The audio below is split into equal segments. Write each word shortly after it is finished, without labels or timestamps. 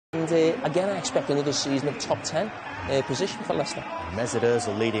And again, I expect another season of top 10 position for Leicester. Mesut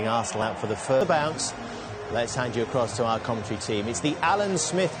Ozil leading Arsenal out for the first bounce. Let's hand you across to our commentary team. It's the Alan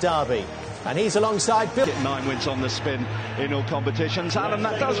Smith derby, and he's alongside Bill. 9 wins on the spin in all competitions. Alan,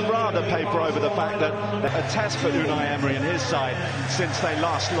 that does rather paper over the fact that a test for Unai Emery and his side since they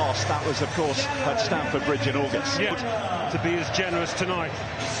last lost. That was, of course, at Stamford Bridge in August. Yeah, to be as generous tonight.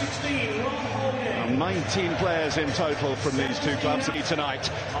 19 players in total from these two clubs tonight.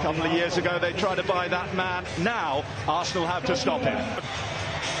 A couple of years ago, they tried to buy that man. Now, Arsenal have to stop him.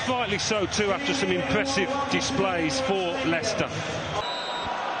 Rightly so, too, after some impressive displays for Leicester.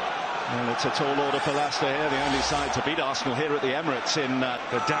 Well, it's a tall order for Leicester here, the only side to beat Arsenal here at the Emirates in the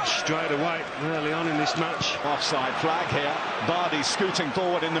dash straight away early on in this match. Offside flag here. Vardy scooting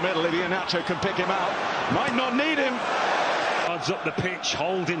forward in the middle. If Iheanacho can pick him out, might not need him. Odds up the pitch,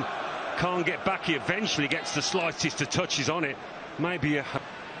 holding, can't get back. He eventually gets the slightest of touches on it. Maybe a...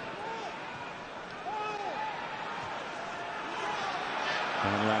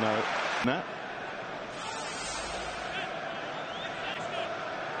 No.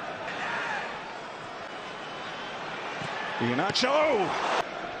 Iheanacho!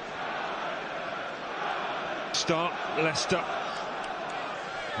 Start Leicester.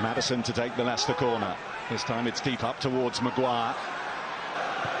 Maddison to take the Leicester corner. This time it's deep up towards Maguire.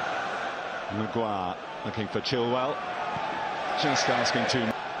 Maguire looking for Chilwell. Just asking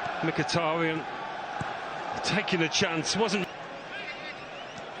to... Mkhitaryan taking a chance, wasn't...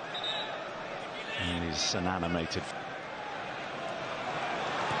 And he's an animated...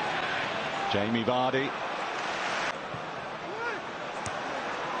 Jamie Vardy.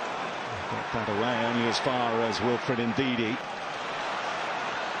 Got that away only as far as Wilfred Ndidi.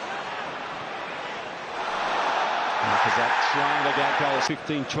 Trying to get goals.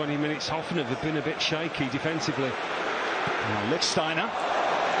 15-20 minutes. Hoffen have been a bit shaky defensively. Now Lichtsteiner.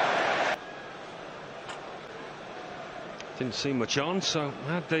 Didn't see much on, so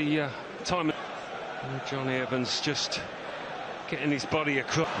had the time. Johnny Evans just getting his body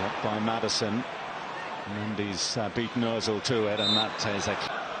across. Blocked by Maddison. And he's beaten Ozil to it, and that is a... He's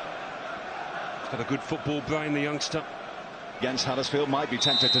got a good football brain, the youngster. Against Huddersfield, might be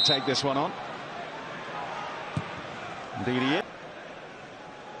tempted to take this one on. Indeed he is.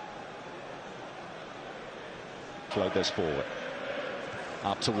 Float this forward.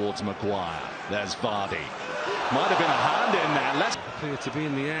 Up towards Maguire. There's Vardy. Might have been a hand in there. Let's appear to be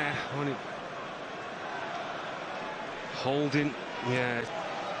in the air on it. Holding, yeah.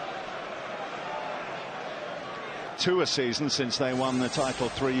 2 a season since they won the title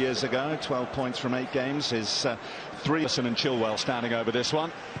 3 years ago. 12 points from 8 games is 3. And Chilwell standing over this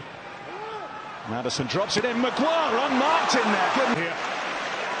one. Maddison drops it in. Maguire unmarked in there. Good here.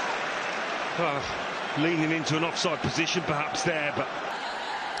 Well, leaning into an offside position perhaps there, but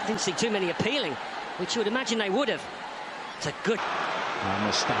I didn't see too many appealing, which you would imagine they would have. It's a good... And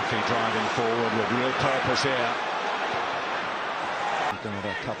Mustafi driving forward with real purpose here. Got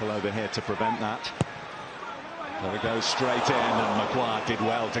a couple over here to prevent that. There it goes straight in, and Maguire did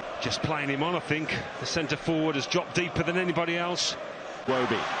well to... Just playing him on, I think. The centre forward has dropped deeper than anybody else.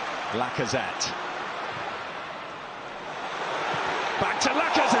 Wobie. Lacazette. Back to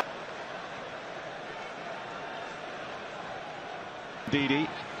Lacazette. Didi.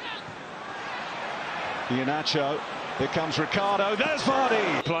 Iheanacho. Here comes Ricardo. There's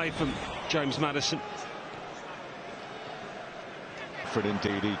Vardy. Play from James Maddison. Fred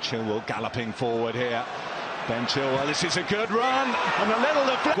Ndidi. Chilwell galloping forward here. Ben Chilwell, this is a good run, and a little...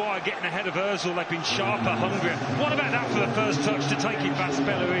 Maguire getting ahead of Ozil, they've been sharper, hungrier. What about that for the first touch to take it past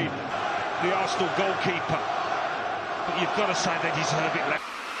Bellerin, the Arsenal goalkeeper? But you've got to say they deserve it.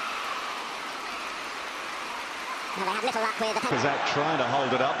 Well, they had little luck with the... Lacazette trying to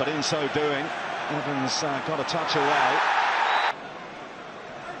hold it up, but in so doing, Evans got a touch away.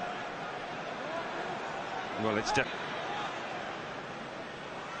 Well, it's...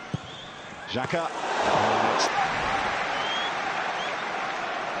 Xhaka.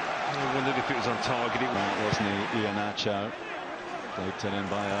 I wondered if it was on target. That wasn't Iheanacho. Played in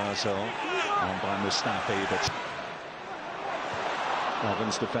by Ozil, on by Mustafi, but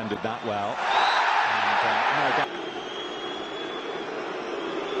Evans defended that well.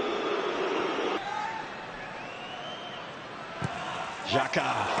 Xhaka.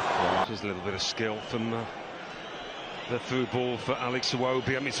 There's a little bit of skill from the through ball for Alex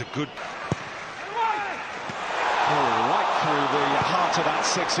Iwobi. I mean, it's a good... right through the heart of that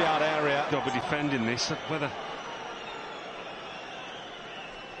 6-yard area. Job of defending this, whether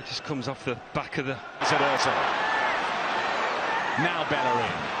it just comes off the back of the... Now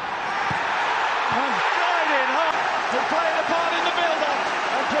Bellerin. And right in, to play a part in the build-up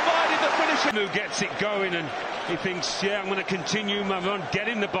and provide Who gets it going and he thinks, yeah, I'm going to continue my run, get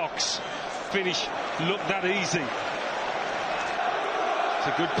in the box, finish, look that easy. It's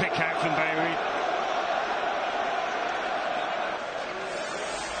a good pick out from Bailey.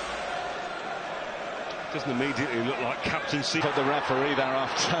 Doesn't immediately look like captaincy. Put the referee there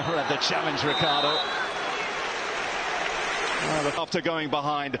after read the challenge, Ricardo. After going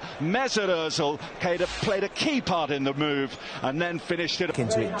behind, Mesut Ozil played a key part in the move and then finished it.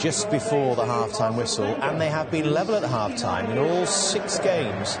 Into it just before the half-time whistle, and they have been level at half-time in all 6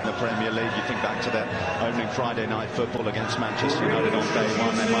 games. In the Premier League, you think back to their opening Friday night football against Manchester United on day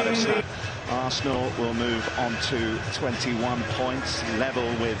 1, they might have snapped. Arsenal will move on to 21 points, level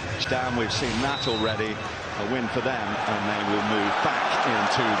with down. We've seen that already. A win for them, and they will move back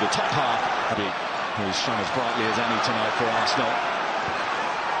into the top half. He's shone as brightly as any tonight for Arsenal.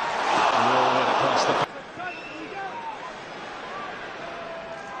 Roll it across the...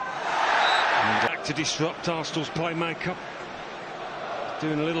 And back to disrupt Arsenal's playmaker.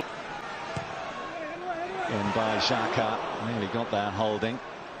 Doing a little... In by Xhaka. Nearly got there, holding.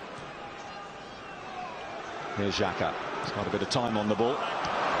 Here's Xhaka. He's got a bit of time on the ball.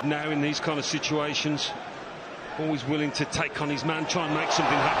 Now in these kind of situations, always willing to take on his man, try and make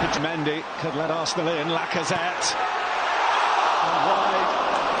something happen. Mendy could let Arsenal in. Lacazette. Wide.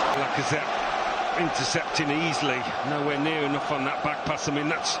 Lacazette intercepting easily. Nowhere near enough on that back pass. I mean,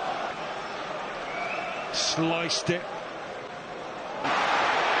 that's sliced it.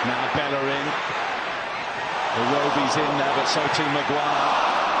 Now Bellerin. Iwobi's in there, but so too Maguire.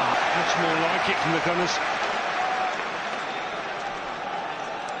 Much more like it from the Gunners.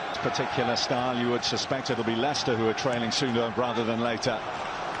 Particular style, you would suspect it'll be Leicester who are trailing sooner rather than later.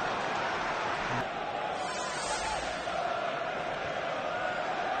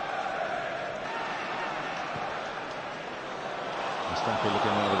 Mustafi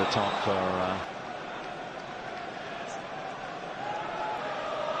looking over the top for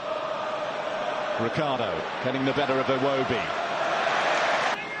Ricardo, getting the better of Iwobi.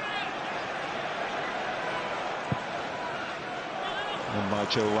 And by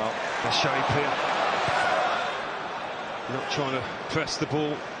Chilwell. The shape here. Not trying to press the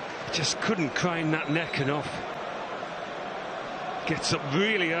ball. Just couldn't crane that neck enough. Gets up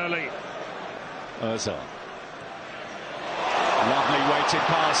really early. Ozil. Lovely weighted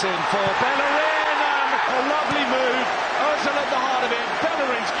pass in for Bellerin. And a lovely move. Ozil at the heart of it.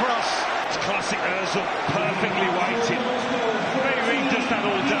 Bellerin's cross. It's classic Ozil. Perfectly weighted. Bellerin does that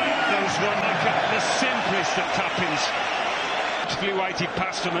all day. Those run like the simplest of tap-ins. Weighted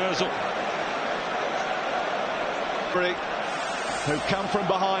pass from Ozil. Who come from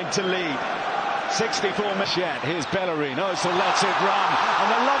behind to lead. 64 minutes yet. Here's Bellerin. Ozil lets it run.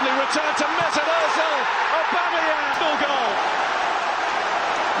 And a lovely return to Mesut Ozil. Aubameyang. Full goal.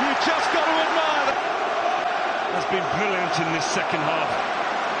 You just got to admire that. Has been brilliant in this second half.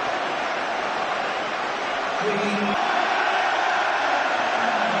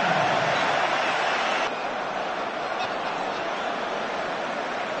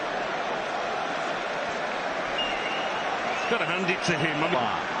 Got to hand it to him.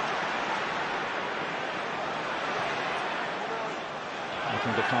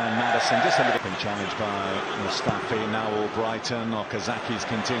 Looking to find Maddison, just a little bit challenged by Mustafi. Now all Brighton. Okazaki's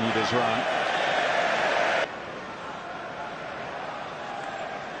continued his run.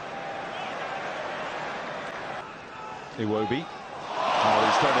 Iwobi. Oh,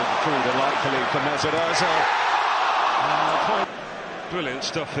 he's got it through delightfully for Mesut Ozil. Brilliant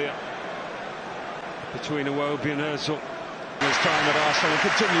stuff here between Iwobi and Ozil. His time at Arsenal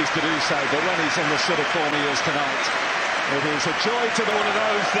and continues to do so, but when he's in the sort of form he is tonight, it is a joy to all of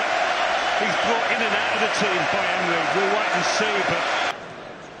those that he's brought in and out of the team by Emery. We'll wait and see, but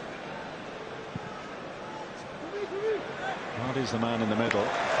Vardy's the man in the middle.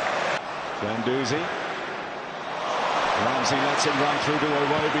 Guendouzi. Ramsey lets it run through to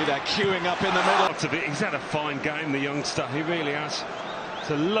Iwobi. They're queuing up in the middle. He's had a fine game, the youngster. He really has. It's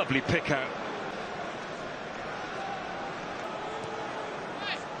a lovely pick out.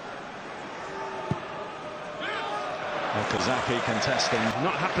 Okazaki contesting.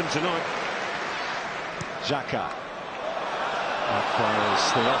 Not happened tonight. Xhaka. That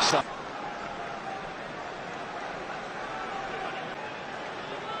follows the offside.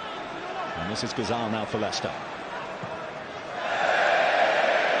 And this is Gazal now for Leicester.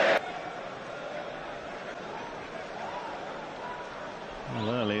 Well,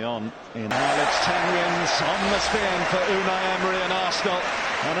 early on in now it's 10 wins on the spin for Unai Emery and Arsenal.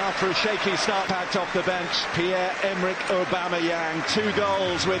 And after a shaky start, packed off the bench, Pierre-Emerick Aubameyang, 2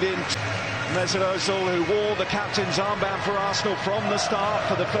 goals within Mesut Ozil, who wore the captain's armband for Arsenal from the start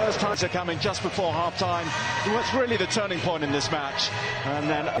for the first time, are coming just before half-time. What's really the turning point in this match? And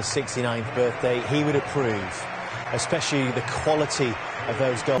then his 69th birthday, he would approve, especially the quality of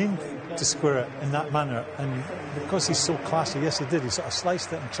those goals. To square it in that manner, and because he's so classy, yes he did, he sort of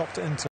sliced it and chopped it into